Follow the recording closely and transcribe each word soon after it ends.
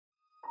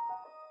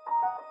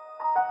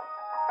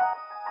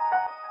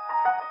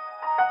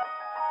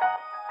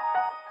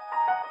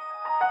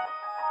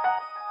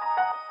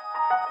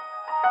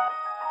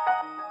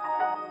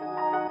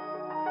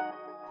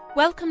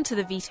Welcome to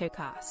the Veto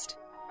Cast.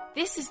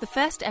 This is the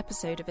first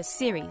episode of a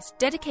series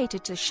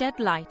dedicated to shed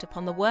light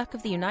upon the work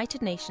of the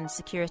United Nations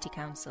Security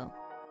Council.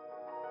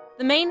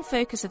 The main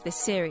focus of this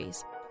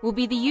series will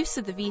be the use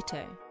of the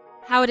veto,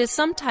 how it is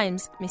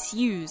sometimes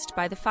misused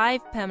by the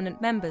 5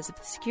 permanent members of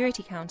the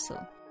Security Council,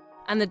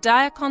 and the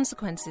dire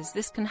consequences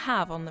this can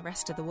have on the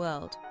rest of the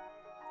world.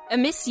 A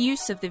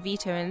misuse of the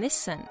veto in this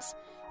sense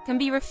can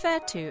be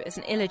referred to as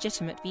an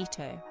illegitimate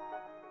veto.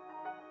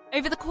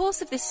 Over the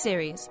course of this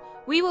series,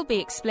 we will be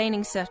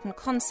explaining certain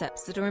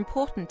concepts that are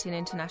important in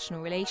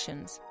international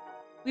relations.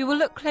 We will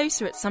look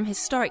closer at some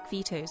historic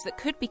vetoes that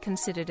could be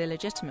considered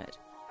illegitimate,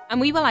 and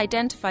we will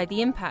identify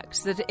the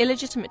impacts that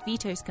illegitimate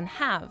vetoes can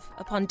have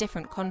upon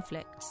different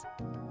conflicts.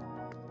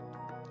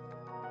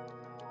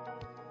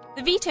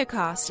 The Veto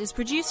Cast is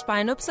produced by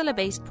an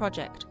Uppsala-based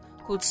project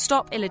called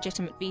Stop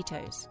Illegitimate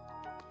Vetoes.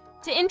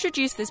 To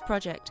introduce this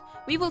project,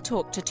 we will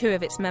talk to 2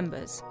 of its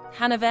members,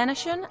 Hanna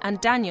Wernersson and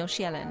Daniel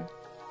Schellen.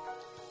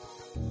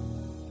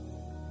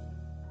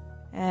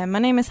 My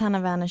name is Hanna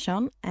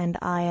Wernersson, and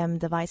I am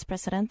the Vice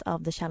President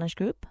of the Challenge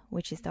Group,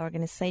 which is the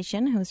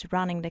organization who's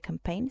running the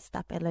campaign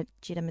Stop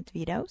Illegitimate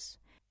Vetoes.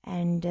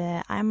 And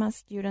I'm a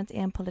student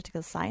in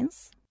political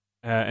science.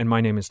 And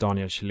my name is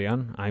Daniel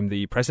Schellen. I'm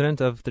the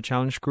President of the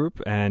Challenge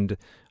Group, and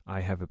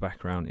I have a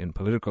background in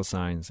political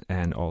science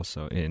and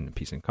also in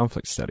peace and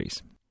conflict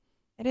studies.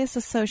 It is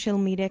a social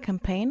media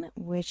campaign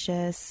which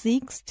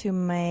seeks to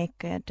make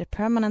the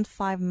permanent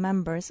 5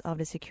 members of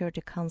the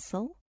Security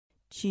Council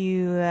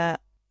to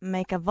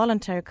make a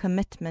voluntary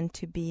commitment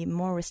to be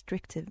more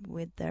restrictive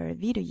with their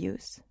veto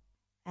use.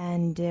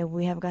 And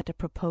we have got a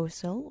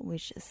proposal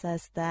which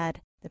says that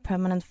the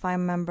permanent 5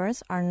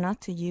 members are not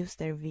to use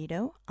their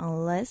veto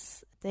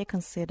unless they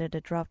consider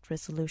the draft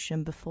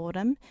resolution before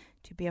them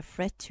to be a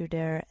threat to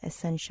their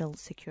essential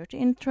security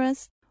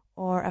interests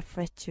or a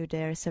threat to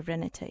their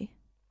sovereignty.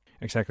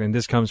 Exactly, and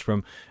this comes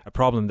from a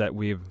problem that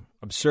we've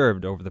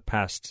observed over the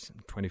past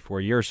 24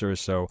 years or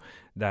so,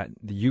 that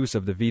the use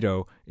of the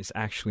veto is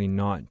actually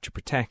not to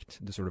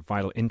protect the sort of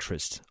vital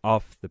interests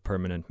of the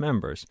permanent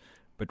members,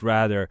 but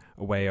rather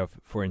a way of,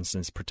 for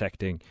instance,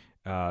 protecting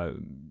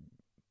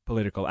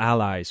political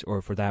allies,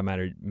 or for that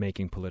matter,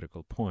 making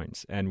political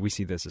points. And we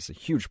see this as a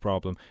huge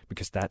problem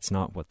because that's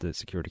not what the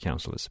Security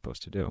Council is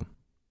supposed to do.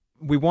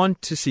 We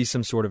want to see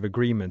some sort of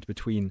agreement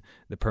between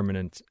the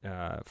permanent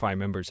 5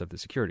 members of the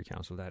Security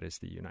Council, that is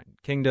the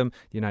United Kingdom,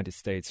 the United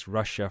States,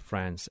 Russia,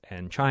 France,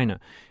 and China,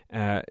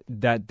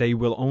 that they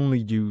will only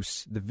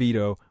use the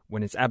veto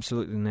when it's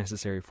absolutely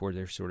necessary for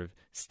their sort of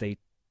state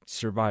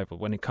survival,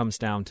 when it comes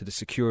down to the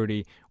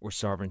security or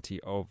sovereignty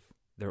of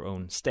their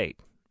own state.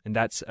 And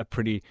that's a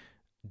pretty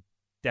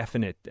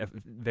definite, a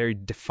very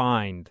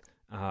defined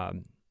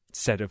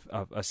set of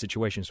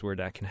situations where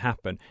that can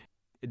happen.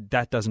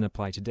 That doesn't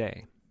apply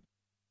today.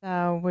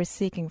 So we're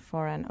seeking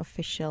for an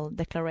official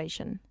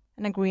declaration,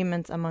 an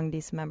agreement among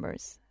these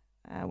members,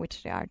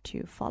 which they are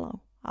to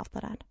follow after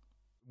that.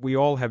 We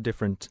all have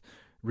different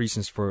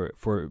reasons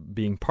for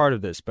being part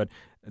of this, but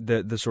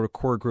the sort of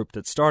core group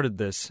that started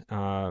this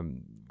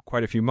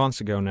quite a few months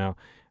ago now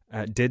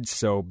did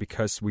so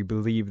because we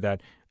believe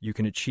that you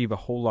can achieve a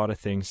whole lot of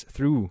things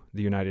through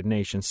the United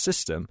Nations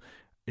system.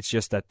 It's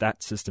just that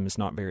that system is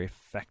not very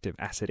effective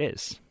as it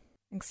is.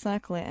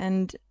 Exactly,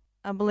 and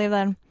I believe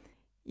that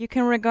you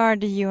can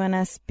regard the UN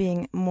as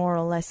being more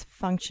or less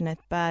functionate,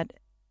 but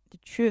the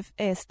truth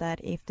is that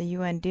if the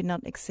UN did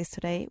not exist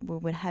today, we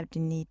would have the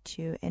need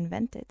to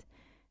invent it.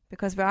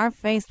 Because we are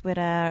faced with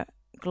a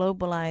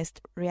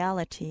globalized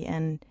reality,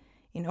 and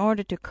in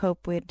order to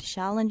cope with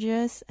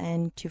challenges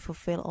and to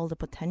fulfill all the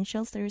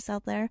potentials there is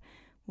out there,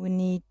 we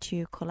need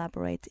to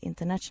collaborate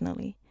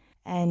internationally.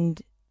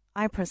 And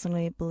I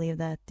personally believe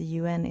that the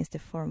UN is the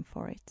forum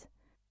for it.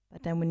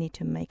 But then we need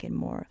to make it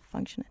more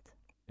functionate.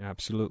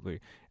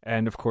 Absolutely.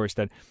 And of course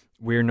that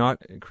we're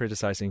not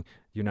criticizing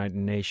the United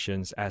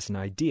Nations as an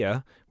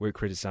idea, we're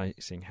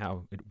criticizing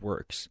how it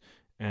works.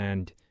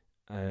 And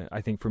I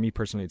think for me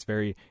personally, it's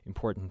very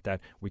important that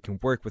we can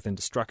work within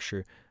the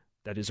structure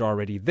that is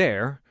already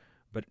there,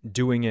 but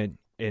doing it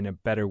in a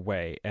better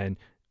way and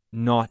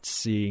not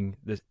seeing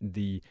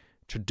the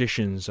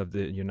traditions of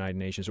the United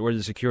Nations or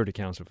the Security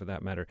Council for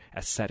that matter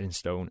as set in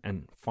stone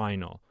and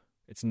final.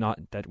 It's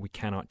not that we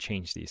cannot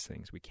change these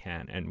things. We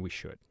can and we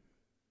should.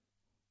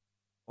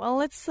 Well,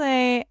 let's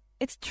say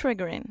it's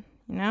triggering,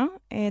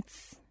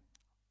 It's,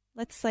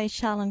 let's say,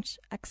 challenge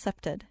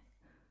accepted.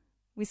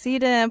 We see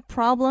the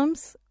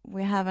problems,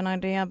 we have an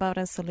idea about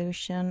a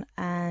solution,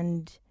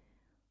 and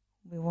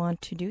we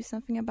want to do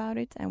something about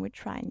it, and we're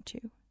trying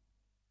to.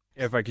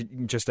 If I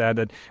could just add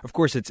that, of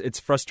course, it's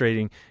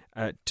frustrating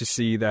to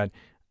see that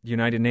the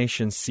United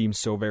Nations seems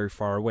so very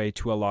far away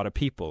to a lot of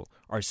people,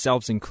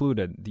 ourselves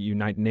included. The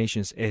United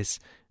Nations is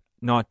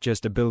not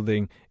just a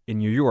building in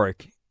New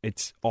York.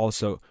 It's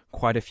also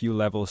quite a few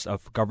levels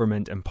of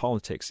government and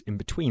politics in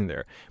between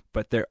there.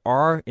 But there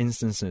are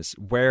instances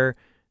where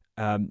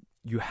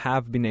you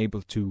have been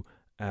able to,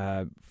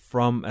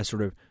 from a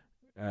sort of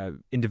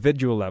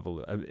individual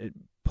level, a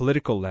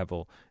political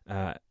level,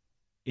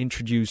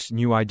 introduce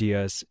new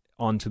ideas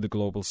onto the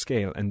global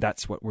scale, and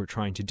that's what we're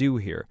trying to do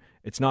here.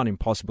 It's not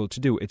impossible to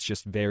do. It's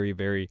just very,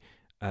 very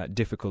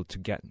difficult to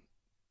get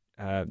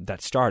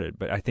that started.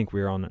 But I think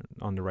we're on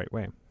the right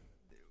way.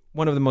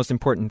 One of the most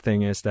important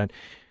thing is that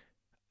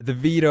the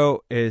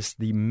veto is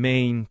the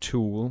main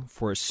tool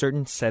for a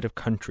certain set of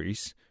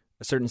countries,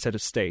 a certain set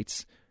of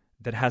states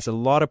that has a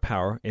lot of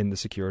power in the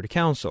Security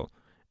Council.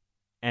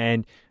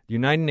 And the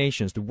United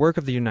Nations, the work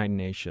of the United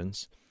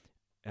Nations,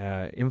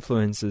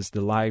 influences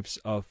the lives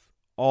of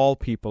all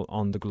people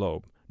on the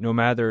globe. No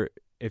matter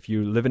if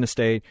you live in a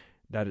state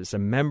that is a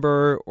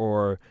member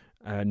or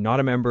not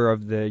a member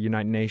of the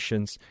United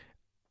Nations,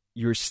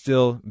 you're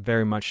still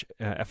very much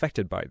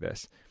affected by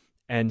this.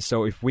 And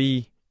so if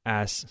we,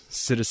 as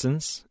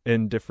citizens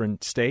in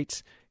different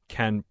states,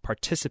 can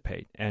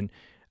participate and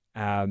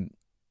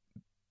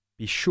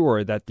be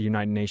sure that the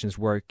United Nations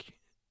work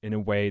in a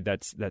way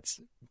that's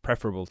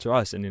preferable to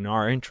us and in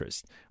our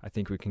interest, I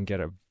think we can get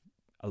a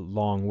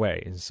long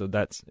way. And so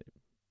that's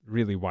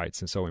really why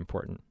it's so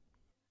important.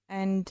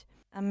 And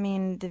I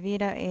mean, the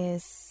veto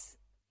is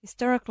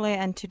historically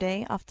and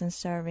today often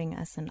serving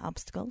as an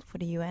obstacle for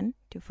the UN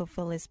to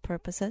fulfill its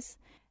purposes.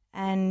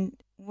 And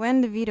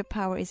when the veto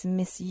power is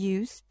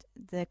misused,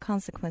 the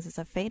consequences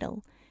are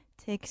fatal.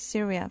 Take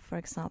Syria, for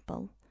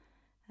example.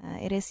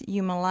 It is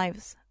human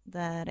lives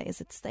that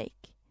is at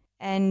stake.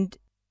 And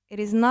it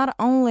is not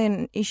only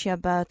an issue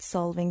about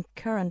solving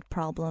current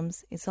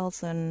problems, it's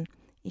also an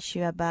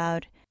issue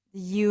about the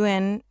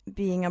UN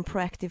being a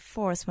proactive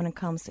force when it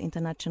comes to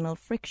international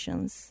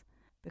frictions.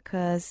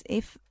 Because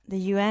if the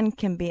UN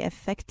can be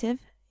effective,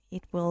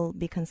 it will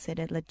be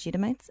considered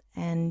legitimate,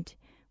 and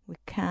we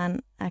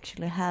can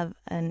actually have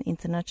an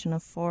international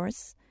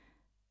force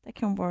that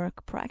can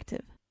work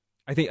proactive.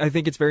 I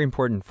think it's very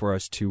important for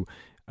us to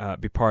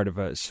be part of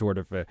a sort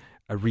of a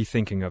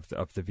rethinking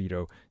of the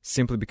veto,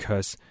 simply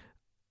because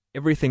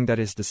everything that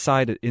is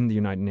decided in the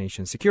United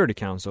Nations Security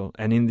Council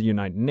and in the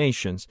United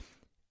Nations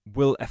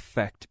will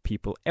affect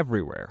people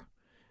everywhere.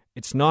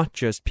 It's not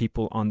just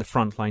people on the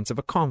front lines of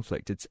a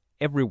conflict. It's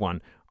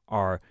everyone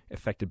are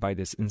affected by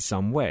this in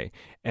some way.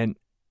 And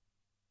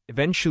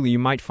eventually you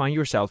might find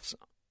yourself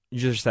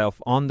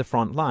on the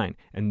front line.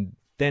 And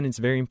then it's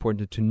very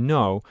important to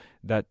know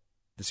that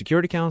the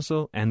Security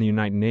Council and the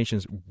United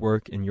Nations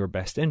work in your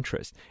best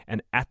interest.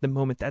 And at the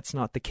moment, that's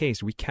not the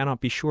case. We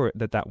cannot be sure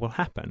that that will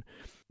happen.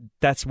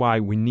 That's why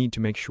we need to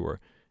make sure,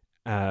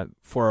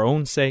 for our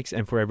own sakes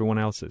and for everyone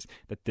else's,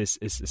 that this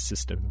is a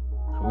system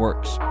that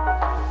works.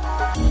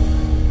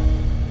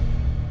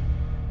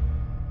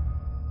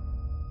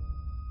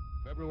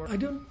 I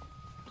don't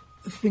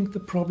think the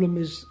problem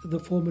is the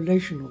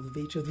formulation of the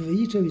veto. The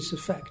veto is a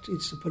fact.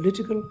 It's a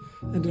political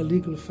and a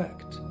legal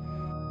fact.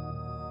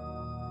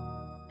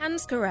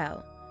 Hans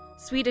Corell,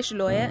 Swedish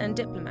lawyer and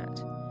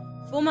diplomat,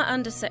 former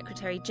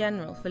Under-Secretary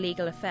General for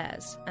Legal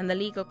Affairs and the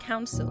Legal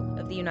Council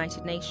of the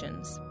United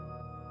Nations.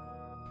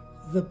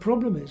 The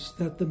problem is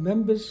that the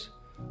members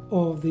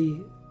of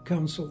the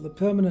Council, the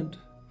permanent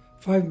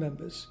 5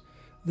 members,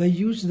 they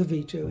use the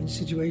veto in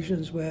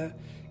situations where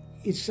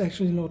it's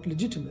actually not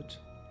legitimate.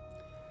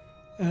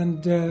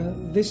 And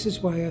this is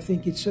why I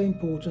think it's so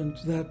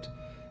important that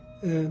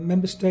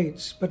member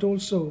states, but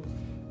also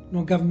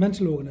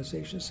non-governmental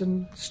organizations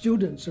and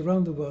students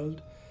around the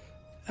world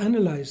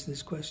analyze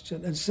this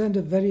question and send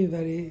a very,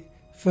 very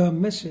firm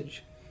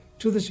message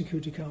to the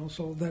Security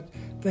Council that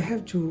they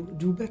have to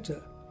do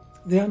better.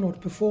 They are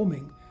not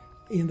performing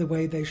in the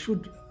way they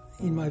should,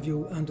 in my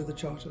view, under the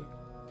Charter.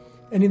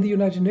 And in the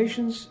United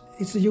Nations,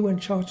 it's the UN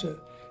Charter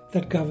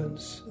that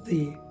governs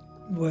the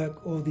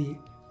work of the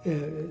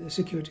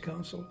Security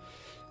Council.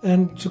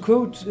 And to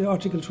quote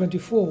Article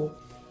 24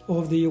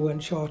 of the UN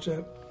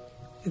Charter,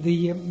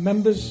 the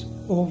members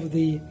of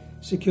the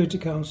Security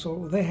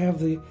Council, they have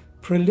the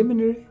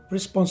preliminary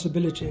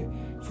responsibility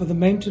for the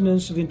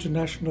maintenance of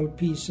international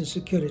peace and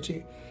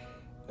security.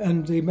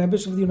 And the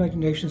members of the United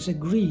Nations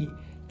agree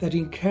that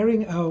in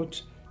carrying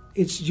out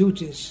its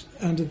duties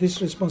under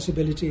this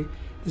responsibility,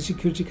 the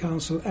Security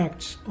Council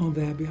acts on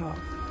their behalf.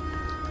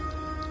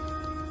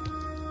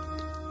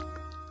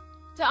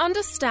 To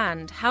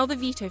understand how the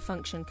veto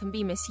function can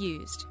be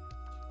misused,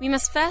 we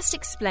must first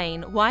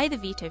explain why the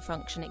veto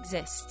function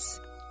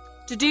exists.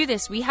 To do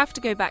this, we have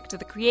to go back to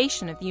the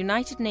creation of the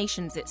United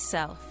Nations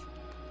itself.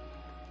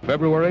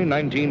 February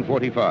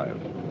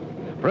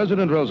 1945.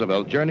 President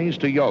Roosevelt journeys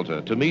to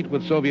Yalta to meet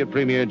with Soviet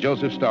Premier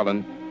Joseph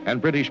Stalin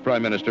and British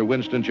Prime Minister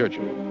Winston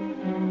Churchill.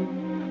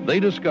 They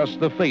discuss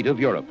the fate of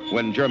Europe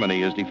when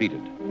Germany is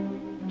defeated.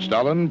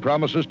 Stalin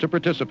promises to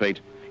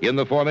participate in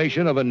the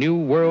formation of a new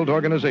world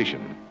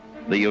organization,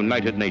 the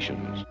United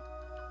Nations.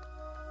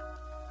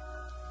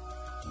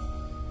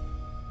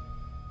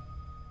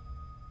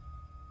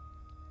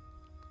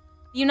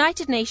 The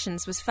United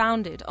Nations was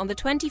founded on the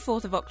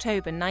 24th of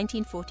October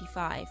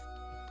 1945.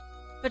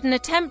 But an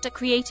attempt at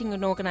creating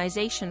an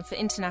organization for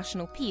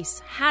international peace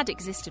had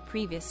existed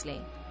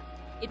previously.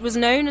 It was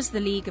known as the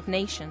League of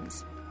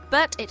Nations,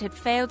 but it had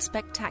failed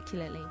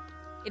spectacularly.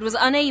 It was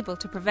unable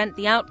to prevent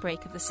the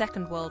outbreak of the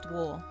Second World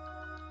War.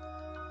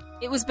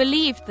 It was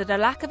believed that a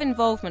lack of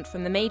involvement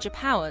from the major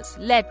powers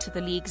led to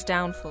the League's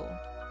downfall.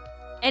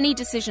 Any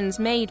decisions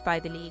made by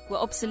the League were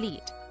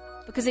obsolete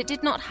because it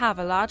did not have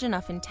a large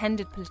enough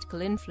intended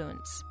political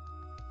influence.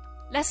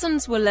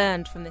 Lessons were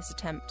learned from this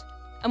attempt,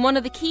 and one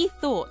of the key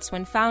thoughts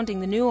when founding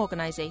the new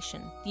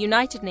organisation, the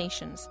United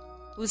Nations,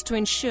 was to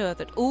ensure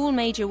that all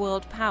major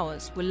world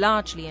powers were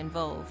largely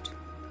involved.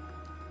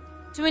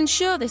 To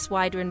ensure this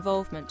wider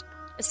involvement,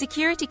 a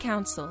Security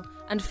Council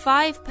and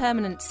 5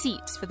 permanent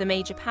seats for the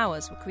major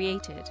powers were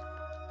created.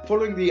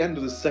 Following the end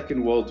of the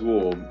Second World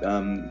War,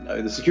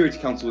 the Security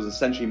Council was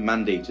essentially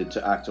mandated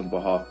to act on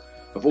behalf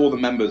of all the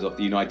members of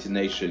the United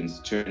Nations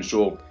to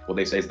ensure what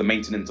they say is the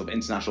maintenance of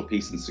international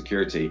peace and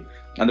security.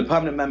 And the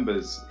permanent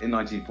members in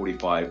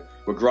 1945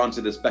 were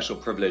granted a special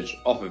privilege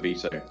of a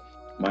veto.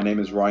 My name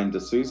is Ryan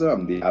D'Souza.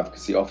 I'm the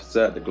Advocacy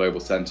Officer at the Global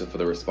Centre for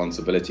the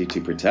Responsibility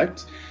to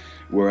Protect.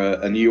 We're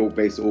a New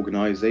York-based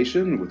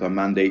organisation with our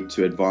mandate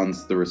to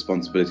advance the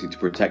responsibility to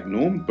protect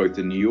norm, both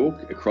in New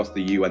York, across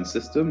the UN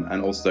system,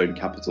 and also in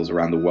capitals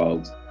around the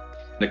world.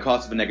 The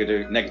cast of a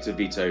negative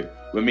veto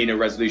would mean a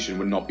resolution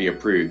would not be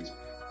approved.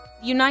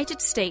 The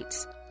United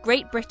States,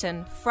 Great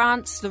Britain,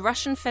 France, the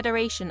Russian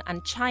Federation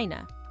and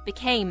China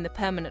became the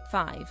Permanent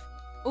 5,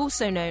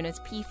 also known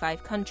as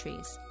P5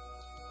 countries.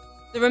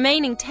 The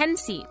remaining 10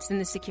 seats in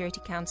the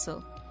Security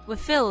Council were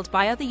filled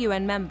by other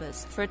UN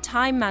members for a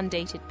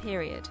time-mandated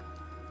period.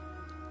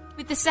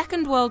 With the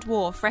Second World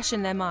War fresh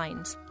in their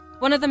minds,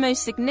 one of the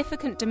most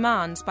significant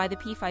demands by the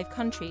P5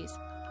 countries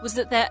was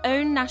that their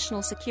own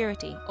national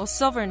security or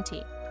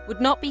sovereignty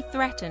would not be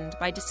threatened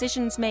by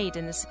decisions made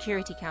in the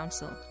Security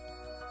Council.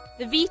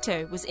 The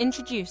veto was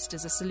introduced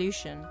as a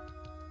solution.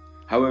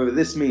 However,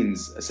 this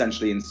means,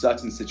 essentially, in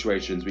certain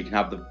situations, we can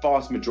have the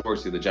vast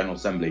majority of the General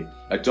Assembly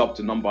adopt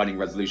a non-binding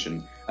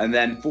resolution, and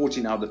then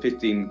 14 out of the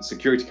 15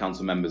 Security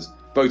Council members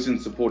vote in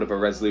support of a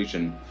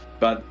resolution.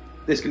 But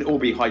this can all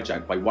be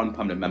hijacked by one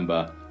permanent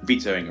member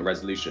vetoing a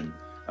resolution.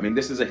 I mean,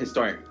 this is a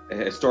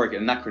historic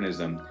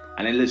anachronism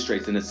and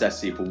illustrates the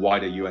necessity for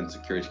wider UN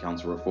Security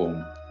Council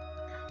reform.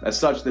 As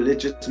such, the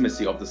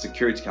legitimacy of the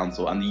Security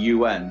Council and the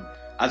UN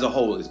as a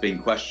whole is being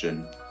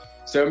questioned.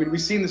 So, I mean,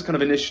 we've seen this kind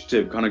of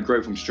initiative kind of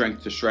grow from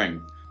strength to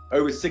strength.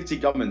 Over 60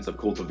 governments have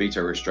called for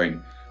veto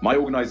restraint. My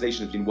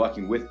organisation has been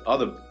working with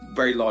other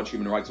very large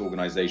human rights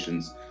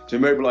organisations to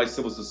mobilise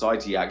civil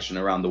society action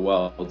around the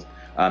world.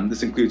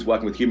 This includes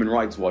working with Human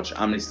Rights Watch,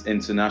 Amnesty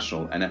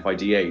International and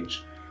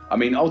FIDH. I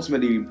mean,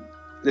 ultimately,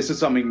 this is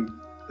something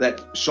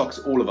that shocks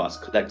all of us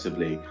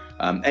collectively.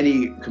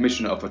 Any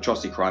commissioner of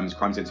atrocity crimes,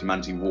 crimes against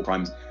humanity, war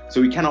crimes.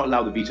 So we cannot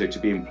allow the veto to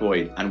be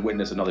employed and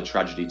witness another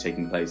tragedy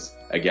taking place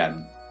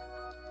again.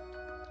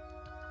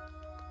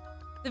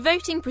 The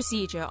voting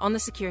procedure on the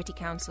Security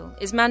Council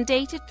is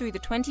mandated through the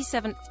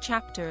 27th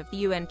chapter of the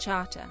UN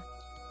Charter.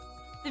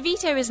 The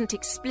veto isn't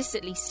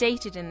explicitly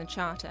stated in the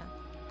Charter.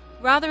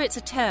 Rather, it's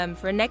a term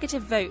for a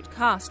negative vote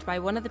cast by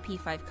one of the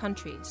P5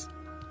 countries.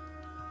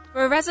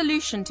 For a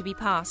resolution to be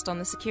passed on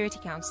the Security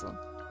Council,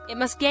 it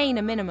must gain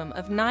a minimum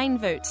of 9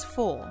 votes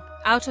for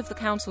out of the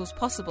Council's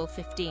possible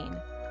 15.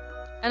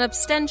 An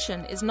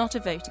abstention is not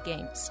a vote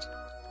against.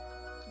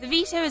 The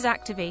veto is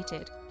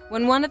activated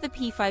when one of the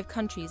P5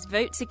 countries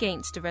votes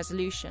against a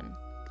resolution.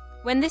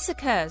 When this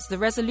occurs, the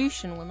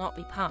resolution will not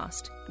be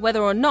passed,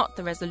 whether or not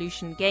the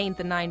resolution gained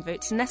the 9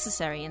 votes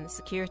necessary in the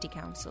Security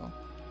Council.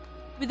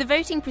 With the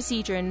voting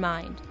procedure in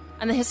mind,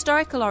 and the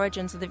historical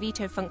origins of the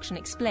veto function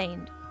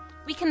explained,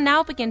 we can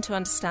now begin to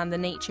understand the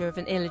nature of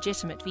an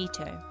illegitimate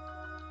veto.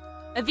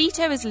 A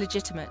veto is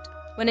legitimate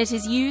when it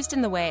is used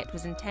in the way it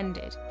was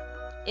intended.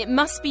 It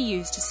must be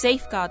used to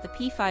safeguard the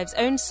P5's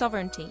own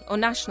sovereignty or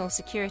national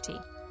security,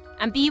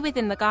 and be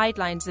within the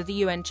guidelines of the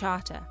UN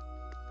Charter.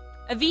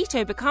 A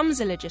veto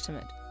becomes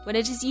illegitimate when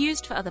it is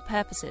used for other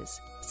purposes,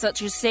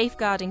 such as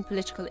safeguarding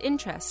political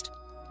interest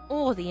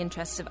or the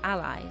interests of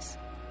allies.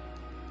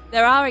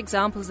 There are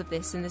examples of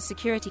this in the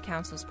Security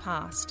Council's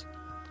past.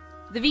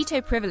 The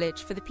veto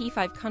privilege for the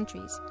P5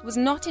 countries was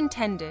not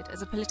intended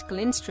as a political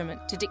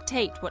instrument to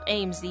dictate what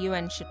aims the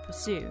UN should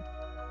pursue.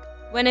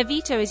 When a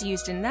veto is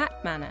used in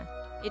that manner,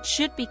 it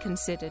should be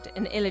considered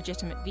an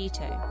illegitimate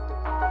veto.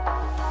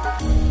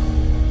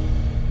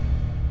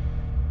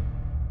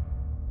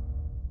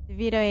 The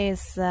veto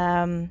is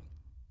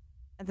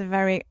at the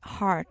very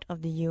heart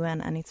of the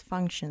UN and its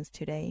functions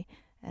today.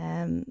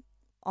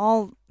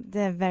 All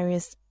the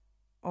various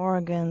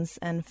organs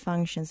and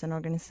functions and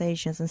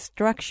organizations and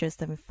structures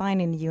that we find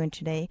in the UN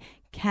today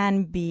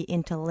can be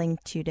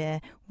interlinked to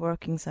the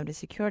workings of the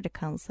Security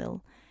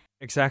Council.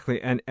 Exactly.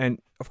 And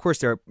of course,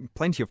 there are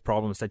plenty of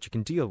problems that you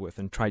can deal with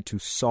and try to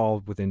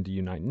solve within the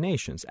United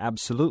Nations.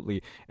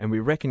 Absolutely. And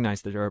we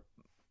recognize that there are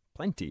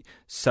plenty,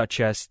 such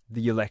as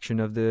the election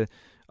of the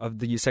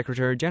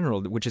Secretary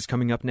General, which is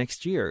coming up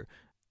next year.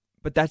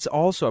 But that's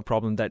also a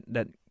problem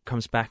that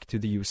comes back to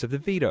the use of the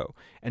veto.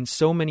 And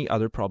so many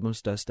other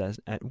problems does that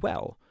as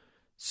well.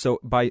 So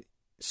by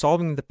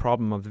solving the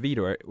problem of the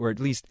veto, or at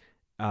least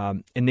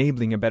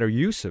enabling a better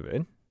use of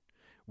it,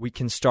 we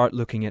can start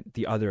looking at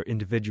the other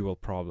individual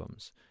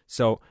problems.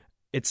 So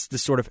it's the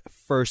sort of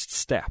first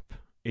step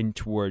in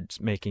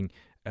towards making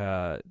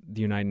the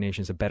United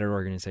Nations a better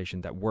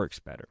organization that works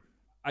better.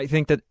 I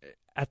think that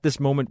at this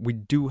moment we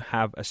do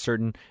have a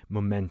certain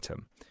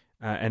momentum.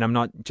 And I'm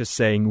not just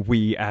saying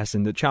we as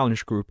in the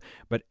challenge group,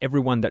 but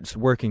everyone that's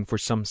working for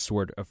some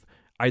sort of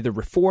either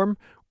reform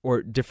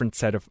or different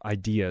set of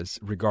ideas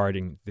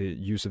regarding the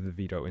use of the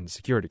veto in the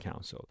Security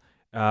Council.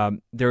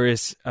 There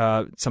is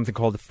something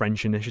called the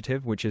French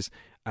Initiative, which is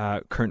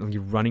currently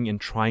running and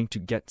trying to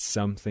get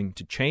something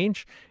to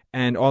change.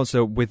 And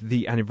also with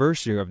the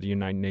anniversary of the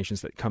United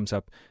Nations that comes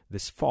up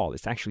this fall,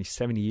 it's actually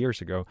 70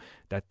 years ago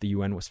that the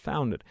UN was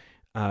founded.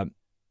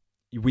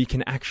 We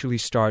can actually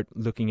start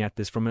looking at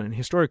this from an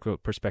historical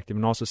perspective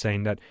and also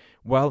saying that,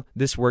 well,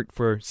 this worked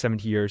for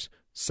 70 years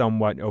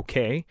somewhat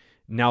okay.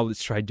 Now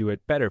let's try to do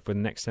it better for the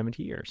next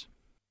 70 years.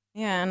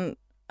 Yeah, and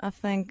I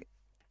think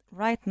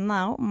right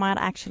now might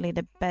actually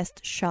the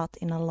best shot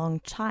in a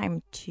long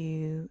time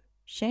to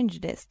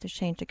change this, to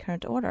change the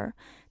current order.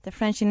 The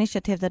French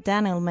initiative that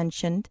Daniel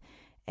mentioned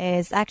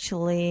is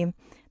actually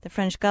the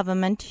French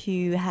government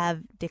who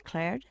have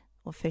declared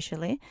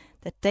officially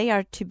that they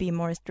are to be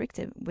more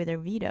restrictive with their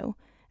veto,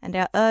 and they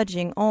are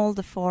urging all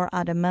the 4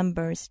 other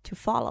members to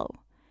follow.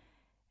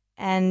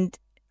 And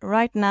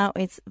right now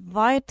it's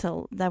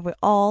vital that we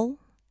all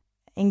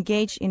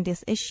engage in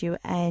this issue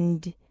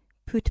and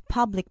put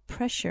public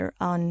pressure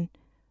on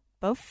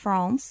both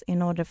France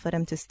in order for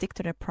them to stick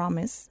to their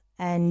promise,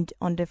 and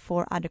on the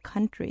 4 other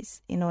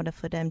countries in order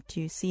for them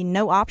to see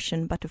no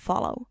option but to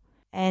follow.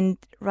 And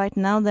right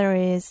now there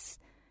is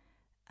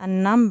a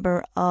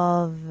number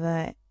of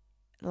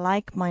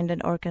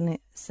like-minded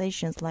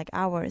organizations like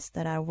ours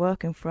that are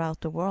working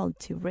throughout the world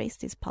to raise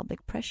this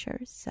public pressure.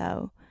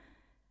 So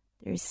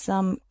there's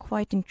some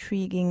quite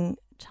intriguing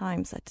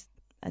times at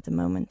the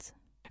moment.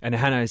 And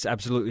Hannah is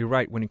absolutely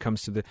right when it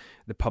comes to the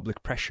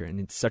public pressure, and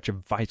it's such a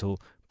vital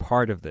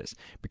part of this,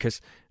 because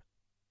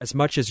as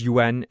much as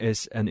UN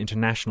is an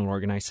international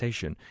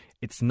organization,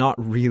 it's not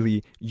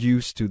really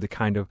used to the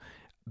kind of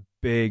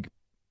big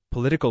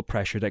political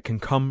pressure that can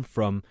come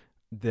from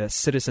the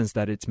citizens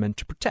that it's meant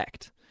to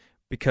protect.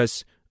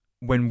 Because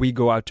when we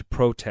go out to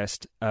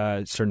protest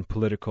a certain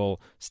political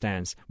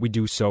stance, we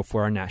do so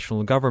for our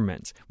national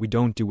governments. We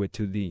don't do it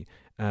to the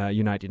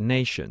United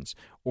Nations,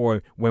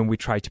 or when we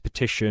try to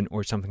petition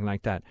or something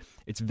like that.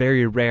 It's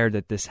very rare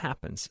that this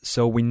happens.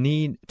 So we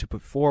need to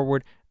put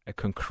forward a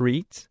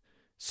concrete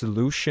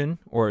solution,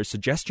 or a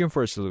suggestion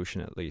for a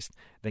solution at least,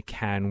 that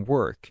can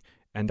work.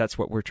 And that's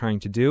what we're trying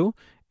to do.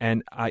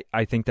 And I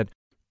think that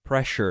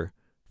pressure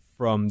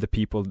from the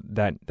people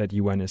that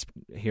UN is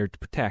here to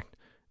protect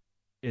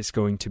is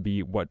going to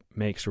be what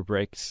makes or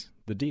breaks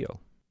the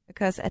deal.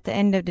 Because at the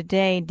end of the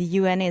day, the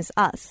UN is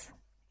us.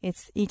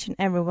 It's each and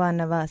every one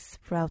of us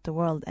throughout the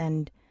world,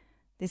 and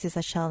this is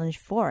a challenge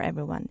for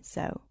everyone.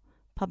 So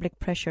public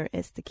pressure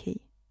is the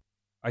key.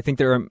 I think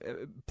there are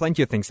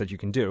plenty of things that you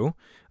can do.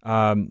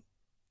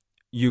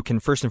 You can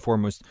first and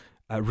foremost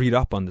read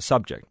up on the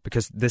subject,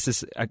 because this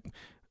is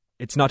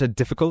it's not a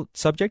difficult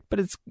subject, but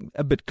it's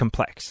a bit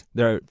complex.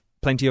 There are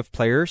plenty of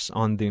players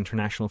on the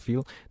international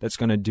field that's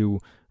going to do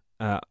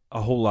a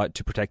whole lot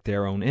to protect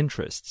their own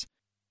interests.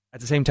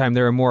 At the same time,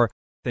 there are more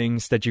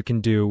things that you can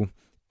do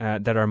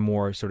that are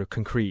more sort of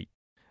concrete.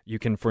 You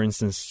can, for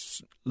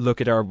instance, look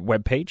at our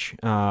webpage,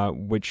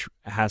 which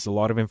has a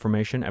lot of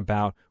information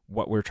about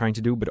what we're trying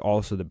to do, but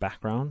also the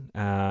background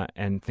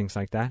and things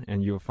like that.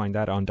 And you'll find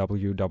that on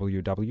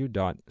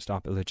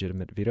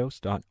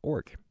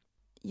www.stopillegitimatevetoes.org.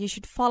 You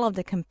should follow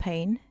the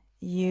campaign.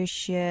 You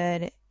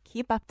should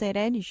keep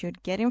updated. You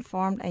should get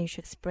informed, and you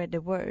should spread the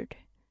word.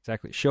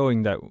 Exactly.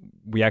 Showing that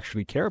we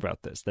actually care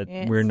about this, that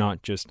we're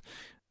not just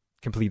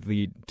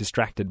completely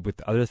distracted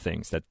with other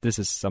things, that this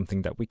is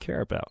something that we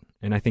care about.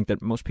 And I think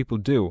that most people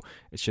do.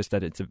 It's just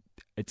that it's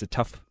a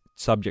tough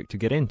subject to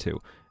get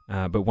into.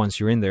 But once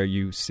you're in there,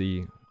 you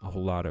see a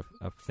whole lot of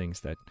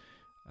things that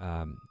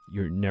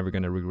you're never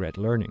going to regret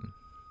learning.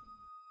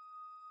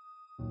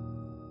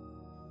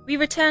 We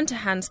return to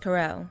Hans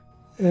Corell.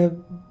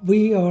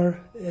 We are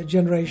a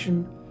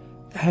generation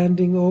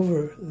handing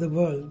over the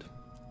world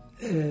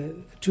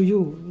to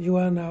you. You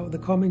are now the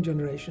coming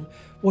generation.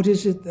 What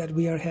is it that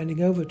we are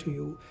handing over to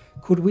you?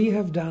 Could we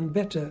have done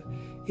better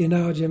in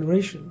our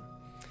generation?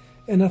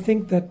 And I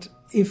think that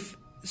if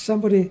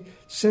somebody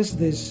says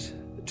this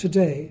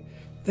today,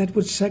 that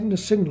would send a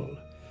signal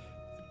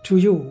to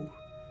you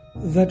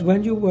that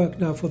when you work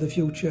now for the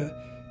future,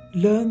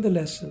 learn the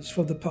lessons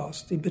from the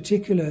past. In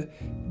particular,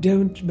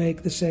 don't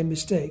make the same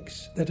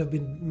mistakes that have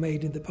been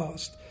made in the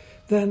past.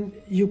 Then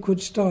you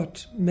could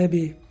start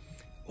maybe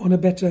on a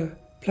better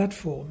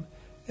platform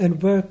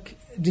and work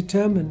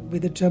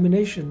with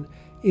determination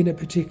in a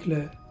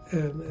particular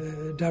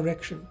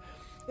direction.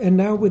 And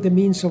now with the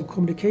means of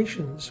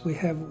communications we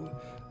have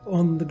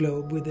on the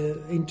globe, with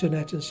the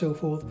internet and so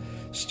forth,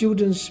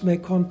 students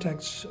make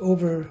contacts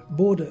over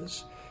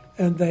borders,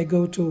 and they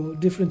go to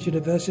different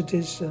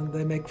universities and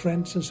they make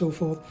friends and so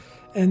forth,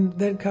 and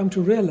then come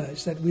to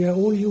realize that we are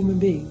all human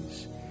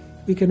beings.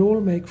 We can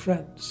all make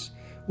friends.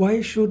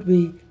 Why should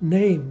we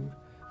name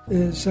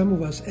some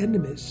of us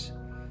enemies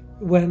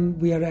when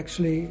we are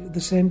actually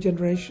the same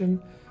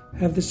generation,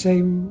 have the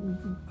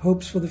same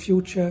hopes for the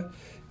future,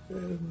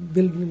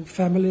 building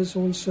families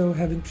also,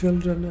 having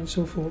children and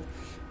so forth.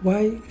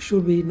 Why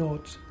should we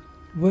not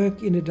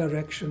work in a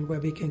direction where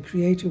we can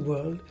create a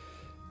world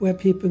where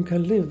people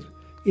can live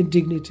in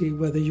dignity,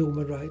 where the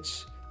human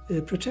rights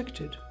are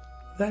protected?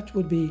 That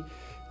would be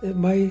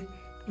my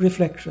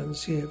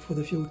reflections here for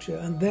the future.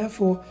 And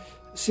therefore,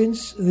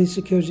 since the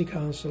Security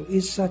Council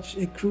is such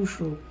a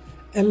crucial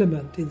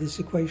element in this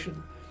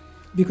equation,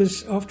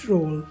 because after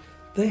all,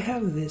 they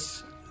have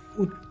this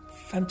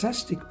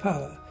fantastic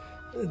power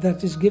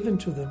that is given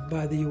to them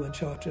by the UN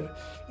Charter.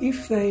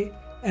 If they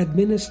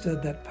administer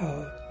that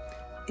power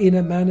in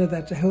a manner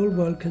that the whole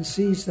world can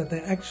see that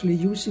they're actually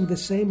using the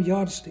same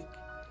yardstick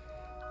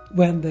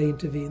when they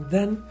intervene,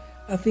 then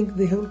I think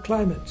the whole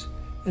climate,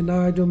 and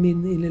now I don't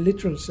mean in a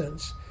literal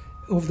sense,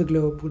 of the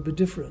globe would be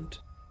different.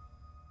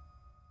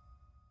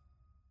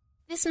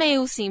 This may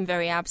all seem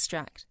very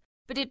abstract,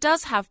 but it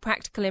does have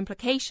practical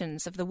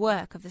implications of the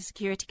work of the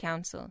Security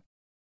Council,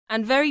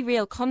 and very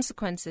real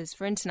consequences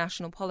for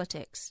international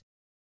politics.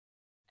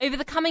 Over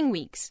the coming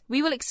weeks,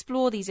 we will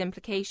explore these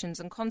implications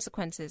and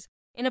consequences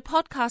in a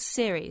podcast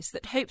series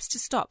that hopes to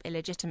stop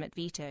illegitimate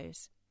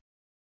vetoes.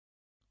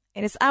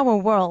 It is our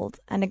world,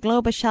 and the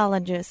global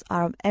challenges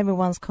are of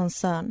everyone's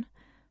concern.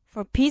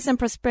 For peace and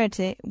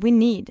prosperity, we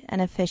need an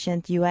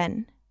efficient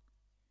UN.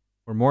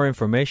 For more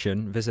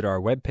information, visit our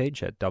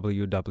webpage at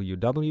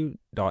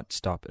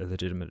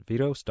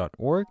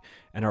www.stopillegitimatevetoes.org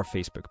and our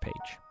Facebook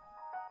page.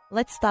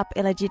 Let's stop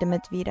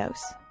illegitimate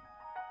vetoes.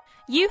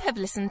 You have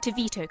listened to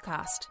Veto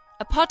Cast,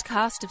 a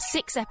podcast of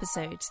 6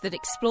 episodes that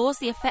explores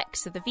the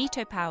effects of the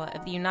veto power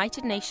of the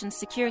United Nations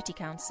Security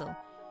Council.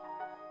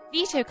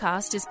 Veto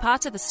Cast is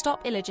part of the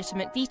Stop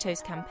Illegitimate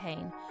Vetoes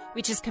campaign,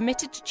 which is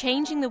committed to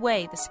changing the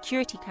way the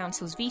Security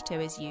Council's veto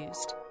is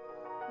used.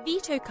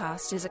 Veto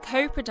Cast is a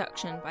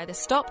co-production by the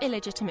Stop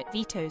Illegitimate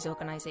Vetoes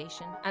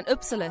organisation and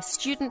Uppsala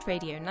Student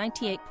Radio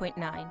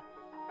 98.9.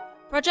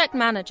 Project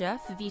manager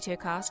for Veto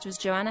Cast was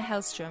Joanna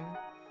Hellström.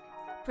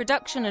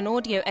 Production and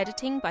audio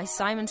editing by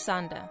Simon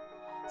Sander.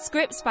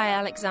 Scripts by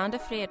Alexander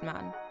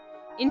Fredman.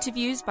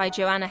 Interviews by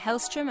Joanna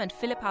Hellström and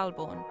Philip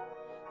Alborn.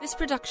 This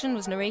production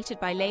was narrated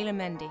by Leila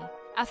Mendy.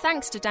 Our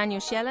thanks to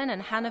Daniel Schellen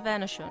and Hanna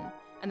Wernersson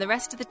and the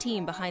rest of the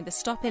team behind the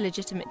Stop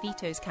Illegitimate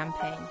Vetoes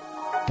campaign.